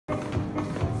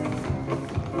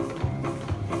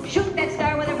Shoot that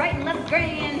star with a right and left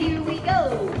grand, here we go.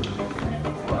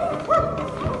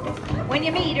 When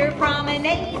you meet her,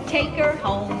 promenade, take her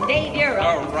home, Dave, you're up.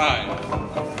 All right.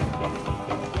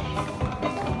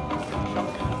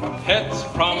 Heads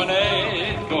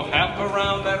promenade, go half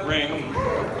around that ring.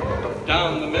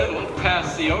 Down the middle,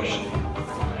 past the ocean,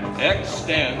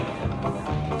 extend,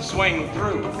 swing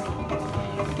through.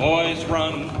 Boys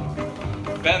run,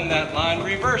 bend that line,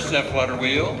 reverse that flutter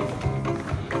wheel.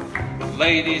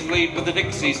 Ladies lead with the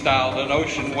Dixie style, an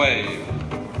ocean wave.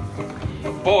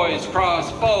 Boys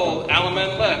cross, fold,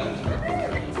 element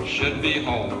left, should be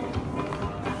home.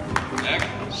 Next.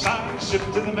 Side, sit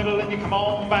to the middle and you come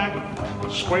on back.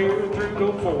 Square through,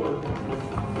 go forward.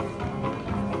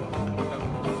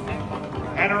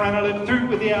 And around a little through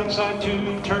with the outside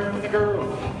two, turn the girl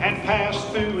and pass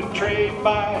through and trade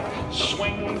by.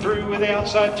 Swing through with the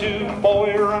outside two,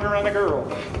 boy run around the girl.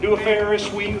 Do a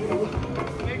Ferris wheel.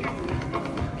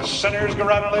 Centers go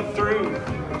right and left through.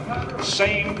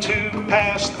 Same two,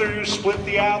 pass through, split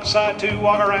the outside two,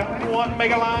 walk around one,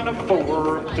 make a line of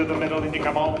four. Up to the middle and you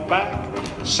come on back.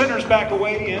 Centers back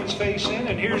away, ends face in,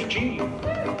 and here's G.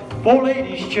 4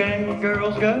 ladies chain,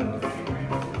 girls go.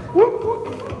 Whoop,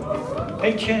 whoop.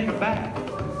 They chain them back.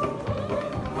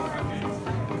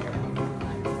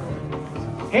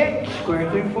 Head square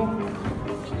through 4.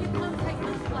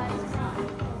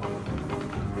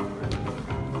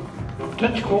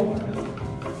 Touch quarter.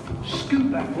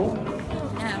 Scoot back, boy.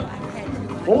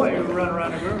 Boy, run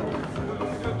around a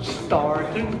girl. Star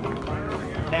through.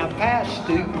 Now pass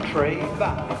through, trade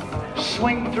by.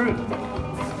 Swing through.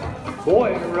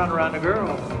 Boy, run around a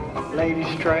girl.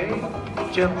 Ladies trade.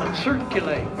 Gentlemen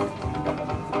circulate.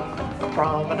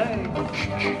 Promenade.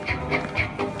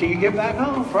 Till you get back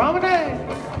home. Promenade.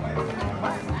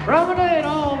 Promenade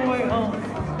all the way home.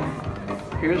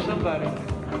 Here's somebody.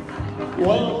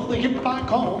 Well, they get back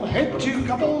home, head two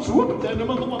couples, whoop, then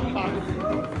another one back.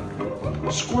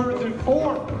 Square through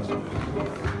 4.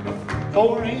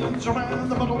 4 hands around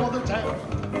the middle of the town.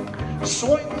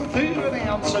 Swing through to the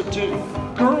outside two.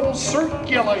 Girls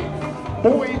circulate.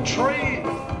 Boy trade.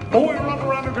 Boy run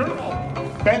around a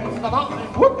girl. Bend the line,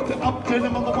 whoop, up to the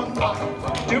middle one back.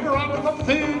 Do around and up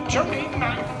through, turning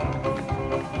back.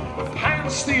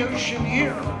 Past the ocean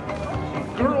here.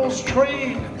 Girls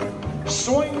trade.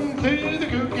 Swing through the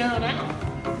go-go now.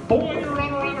 Boy,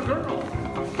 run around a girl.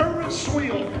 Ferris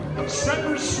wheel.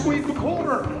 Center sweep a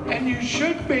quarter. And you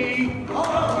should be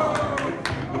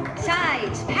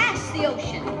Sides, past the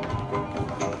ocean.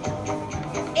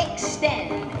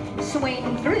 Extend.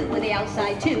 Swing through with the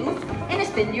outside two. And a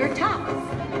spin to your top.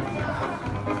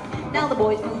 Now the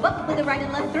boys move up with the right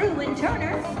and left through and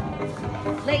Turner.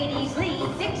 Ladies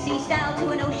lead Dixie style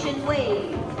to an ocean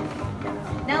wave.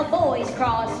 Now boys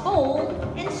cross, fold,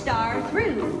 and star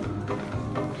through.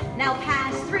 Now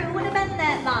pass through and bend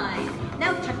that line.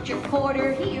 Now touch your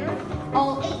quarter here.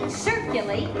 All 8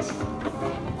 circulate,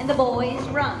 and the boys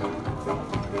run.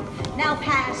 Now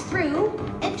pass through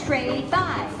and trade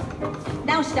by.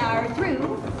 Now star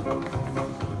through,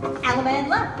 element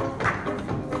left,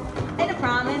 and a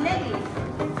promenade.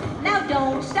 Now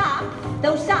don't stop,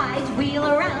 those sides wheel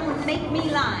around, make me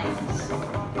lines.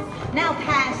 Now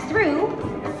pass through,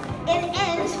 and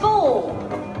ends fold.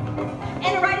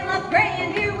 And a right and left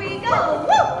grand, here we go.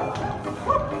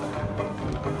 Woo!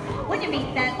 When you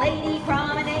meet that lady,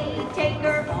 promenade, take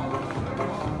her home.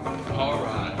 All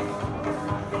right.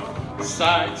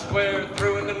 Side square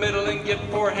through in the middle and get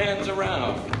 4 hands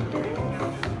around.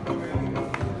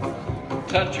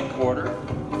 Touch a quarter.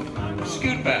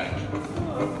 Scoot back.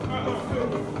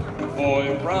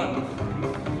 Boy run.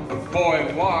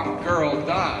 Boy walk, girl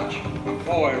dodge.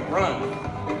 Boy run.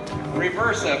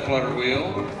 Reverse that flutter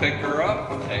wheel, pick her up,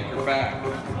 take her back.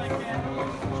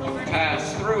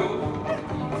 Pass through,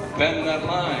 bend that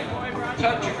line,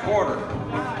 touch a quarter.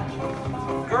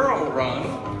 Girl run,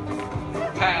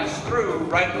 pass through,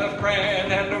 right left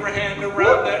grand, hand over hand,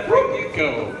 around that ring you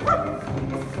go.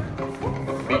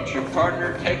 Meet your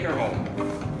partner, take her home.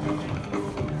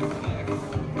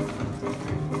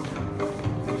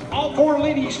 All 4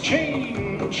 ladies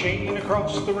chain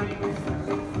across the ring.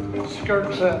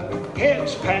 Skirts up,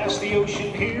 heads past the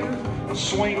ocean here.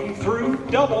 Swing through,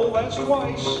 double, that's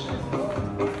twice.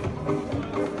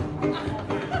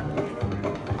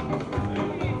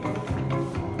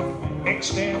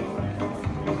 Extend,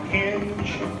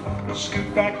 hinge,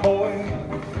 scoot back boy.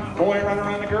 Boy run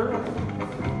around the girl.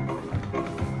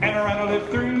 And around a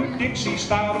lift through, Dixie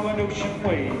style to an ocean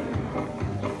wave.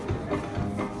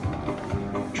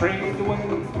 Trade the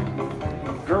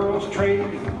wave, girls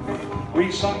trade.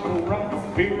 Recycle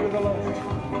right, veer to the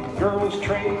left. Girls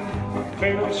trade,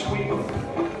 Ferris wheel.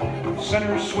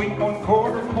 Center sweep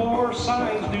 1/4 more,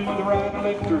 sides do the right and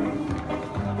left through.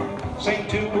 Same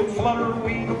two will flutter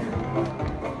wheel.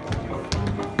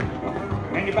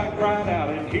 And you back right out,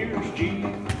 and here's G.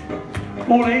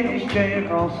 More ladies chain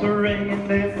across the ring and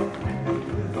then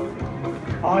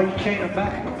all you chain them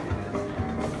back.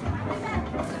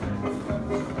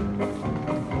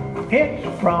 Hips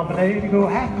promenade to go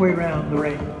halfway around the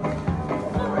ring.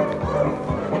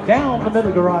 Down the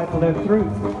middle to right and left through.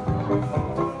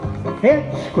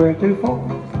 Head square through 4.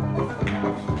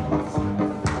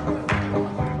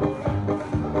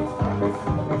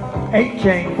 Eight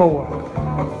chain 4.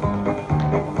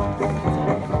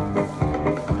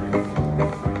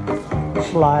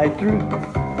 Slide through,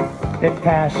 then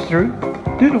pass through,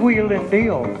 do the wheel and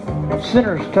deal.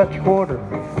 Centers touch quarter,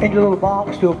 into a little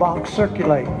box, do a box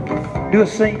circulate. Do a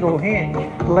single hinge,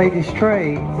 ladies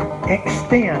trade,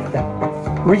 extend,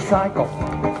 recycle.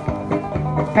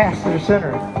 Pass to the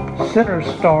center, center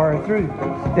star through,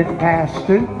 then pass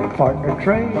through, partner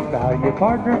trade, value your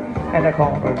partner, and the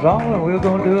corner's all, and we're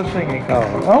going to do a singing call.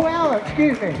 Oh, Al,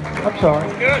 excuse me, I'm sorry.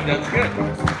 Good, that's good.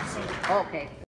 Okay.